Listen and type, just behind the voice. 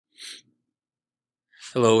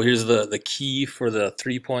Hello, here's the key for the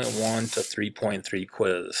 3.1 to 3.3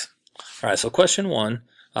 quiz. All right, so question one,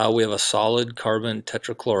 we have a solid carbon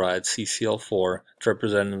tetrachloride, CCl4, it's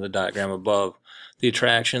represented in the diagram above. The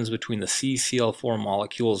attractions between the CCl4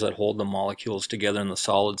 molecules that hold the molecules together in the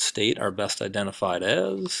solid state are best identified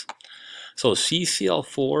as. So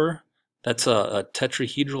CCl4, that's a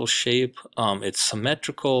tetrahedral shape. It's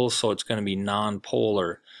symmetrical, so it's going to be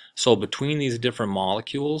nonpolar. So between these different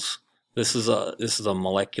molecules, this is a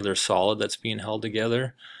molecular solid that's being held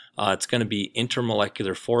together. It's going to be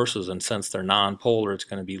intermolecular forces, and since they're nonpolar, it's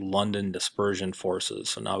going to be London dispersion forces.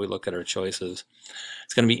 So now we look at our choices.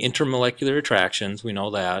 It's going to be intermolecular attractions, we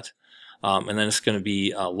know that, and then it's going to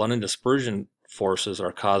be London dispersion forces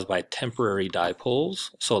are caused by temporary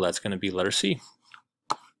dipoles, so that's going to be letter C.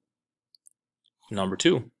 Number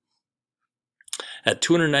two. At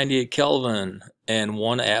 298 Kelvin and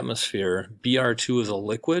 1 atmosphere, Br2 is a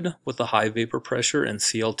liquid with a high vapor pressure and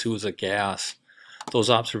Cl2 is a gas. Those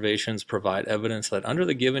observations provide evidence that under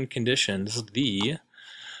the given conditions,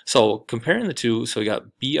 so comparing the two, so we got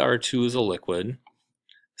Br2 is a liquid,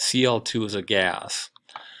 Cl2 is a gas.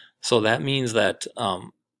 So that means that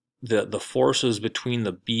the forces between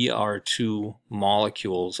the Br2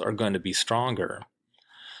 molecules are going to be stronger.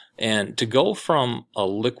 And to go from a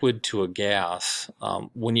liquid to a gas,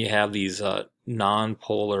 when you have these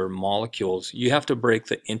nonpolar molecules, you have to break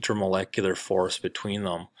the intermolecular force between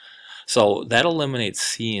them. So that eliminates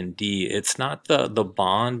C and D. It's not the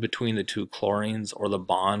bond between the two chlorines or the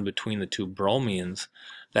bond between the two bromines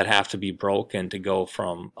that have to be broken to go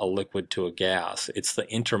from a liquid to a gas. It's the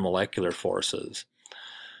intermolecular forces.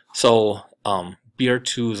 So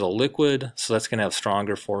Br2 is a liquid, so that's going to have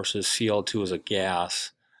stronger forces. Cl2 is a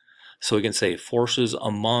gas. So we can say forces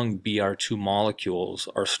among Br2 molecules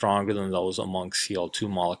are stronger than those among Cl2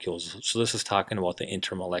 molecules. So this is talking about the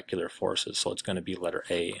intermolecular forces, so it's going to be letter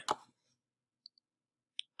A.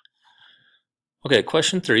 Okay,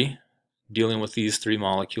 question 3, dealing with these 3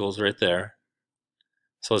 molecules right there.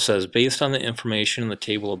 So it says, based on the information in the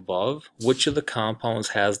table above, which of the compounds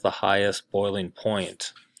has the highest boiling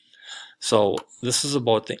point? So this is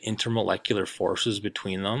about the intermolecular forces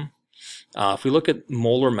between them. If we look at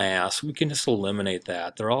molar mass, we can just eliminate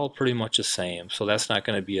that. They're all pretty much the same, so that's not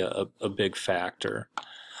going to be a big factor.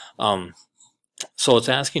 So it's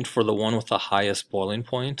asking for the one with the highest boiling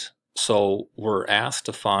point. So we're asked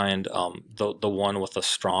to find the one with the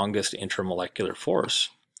strongest intermolecular force.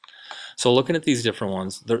 So looking at these different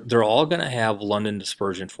ones, they're all going to have London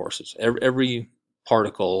dispersion forces. Every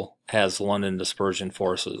particle has London dispersion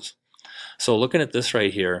forces. So looking at this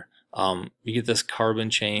right here, you get this carbon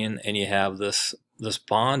chain and you have this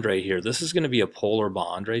bond right here. This is going to be a polar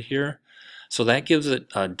bond right here. So that gives it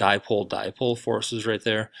dipole-dipole forces right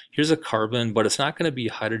there. Here's a carbon, but it's not going to be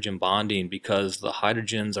hydrogen bonding because the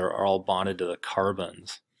hydrogens are all bonded to the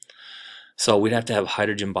carbons. So we'd have to have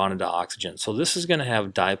hydrogen bonded to oxygen. So this is going to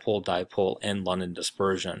have dipole-dipole and London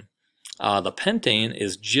dispersion. The pentane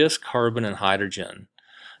is just carbon and hydrogen.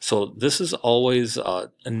 So this is always a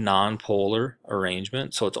non-polar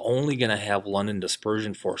arrangement, so it's only going to have London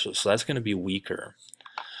dispersion forces, so that's going to be weaker.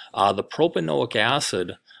 The propanoic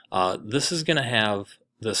acid, this is going to have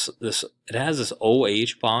it has this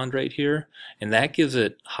OH bond right here, and that gives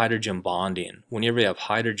it hydrogen bonding. Whenever you have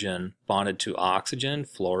hydrogen bonded to oxygen,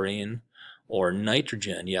 fluorine, or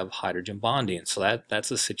nitrogen, you have hydrogen bonding. So that's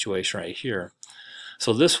the situation right here.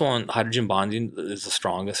 So this one, hydrogen bonding, is the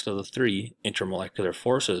strongest of the 3 intermolecular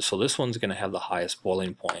forces. So this one's going to have the highest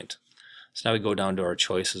boiling point. So now we go down to our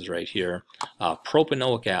choices right here.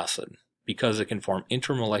 Propanoic acid, because it can form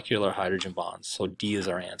intermolecular hydrogen bonds. So D is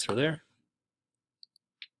our answer there.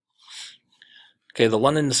 Okay, the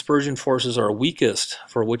London dispersion forces are weakest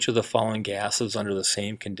for which of the following gases under the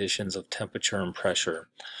same conditions of temperature and pressure?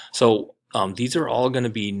 So these are all going to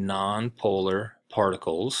be non-polar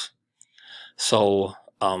particles. So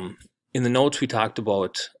in the notes we talked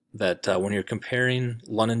about that when you're comparing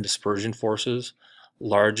London dispersion forces,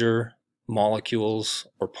 larger molecules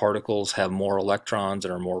or particles have more electrons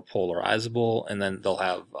and are more polarizable, and then they'll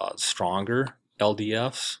have stronger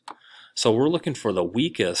LDFs. So we're looking for the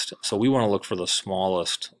weakest, so we want to look for the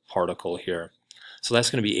smallest particle here. So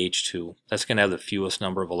that's going to be H2. That's going to have the fewest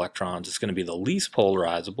number of electrons. It's going to be the least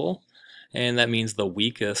polarizable, and that means the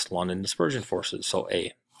weakest London dispersion forces. So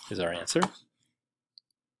A is our answer.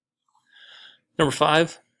 Number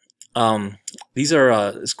 5, these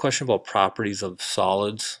are this question about properties of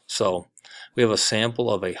solids. So we have a sample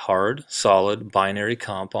of a hard, solid, binary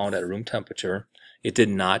compound at room temperature. It did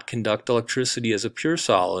not conduct electricity as a pure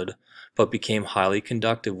solid, but became highly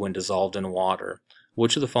conductive when dissolved in water.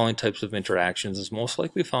 Which of the following types of interactions is most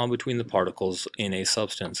likely found between the particles in a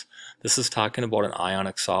substance? This is talking about an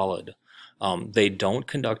ionic solid. They don't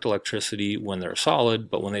conduct electricity when they're solid,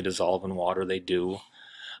 but when they dissolve in water, they do.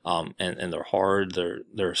 And they're hard,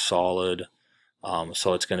 they're solid.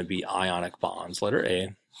 So it's going to be ionic bonds, letter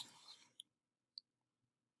A.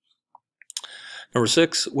 Number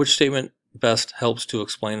 6, which statement best helps to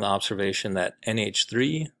explain the observation that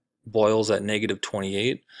NH3 boils at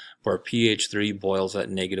 -28, where pH3 boils at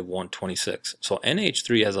 -126. So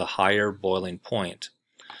NH3 has a higher boiling point.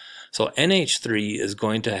 So NH3 is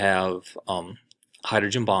going to have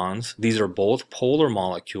hydrogen bonds. These are both polar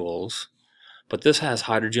molecules, but this has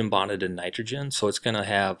hydrogen bonded to nitrogen, so it's going to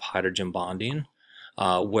have hydrogen bonding,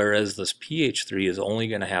 whereas this pH3 is only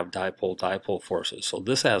going to have dipole-dipole forces. So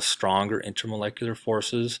this has stronger intermolecular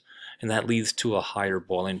forces, and that leads to a higher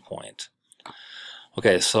boiling point.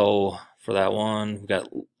 Okay, so for that one, we've got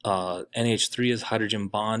NH3 is hydrogen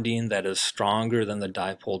bonding that is stronger than the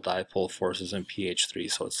dipole-dipole forces in pH3,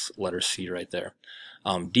 so it's letter C right there.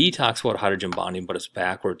 D talks about hydrogen bonding, but it's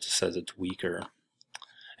backwards. It says it's weaker.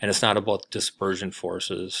 And it's not about dispersion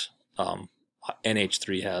forces.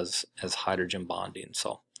 NH3 has hydrogen bonding,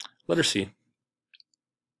 so letter C.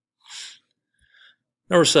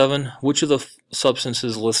 Number 7, which of the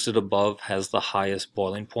substances listed above has the highest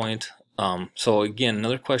boiling point? So again,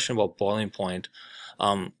 another question about boiling point.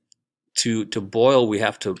 To boil, we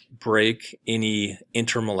have to break any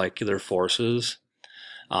intermolecular forces.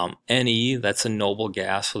 Ne, that's a noble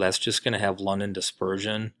gas, so that's just going to have London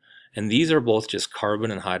dispersion. And these are both just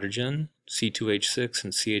carbon and hydrogen, C2H6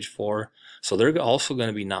 and CH4. So they're also going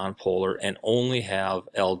to be nonpolar and only have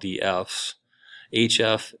LDFs.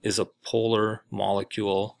 HF is a polar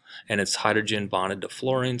molecule, and it's hydrogen bonded to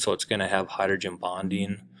fluorine, so it's going to have hydrogen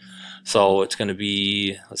bonding. So it's going to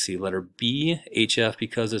be, let's see, letter B, HF,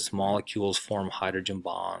 because its molecules form hydrogen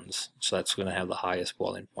bonds. So that's going to have the highest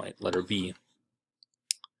boiling point, letter B.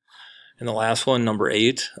 And the last one, number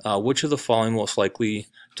 8, which of the following most likely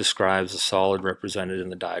describes the solid represented in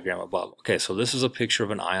the diagram above? Okay, so this is a picture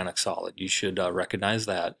of an ionic solid. You should recognize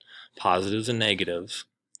that, positives and negatives.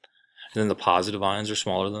 And then the positive ions are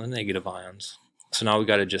smaller than the negative ions. So now we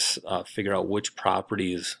got to just figure out which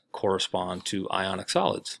properties correspond to ionic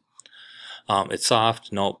solids. It's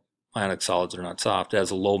soft. Nope, ionic solids are not soft. It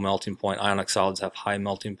has a low melting point. Ionic solids have high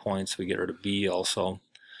melting points. We get rid of B also.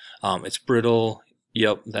 It's brittle.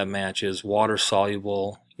 Yep, that matches. Water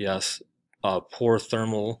soluble. Yes. Poor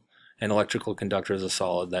thermal and electrical conductor as a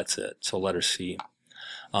solid. That's it. So letter C.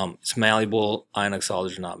 It's malleable. Ionic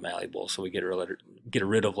solids are not malleable, so we get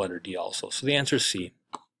rid of letter D also. So the answer is C.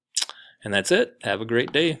 And that's it. Have a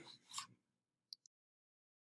great day.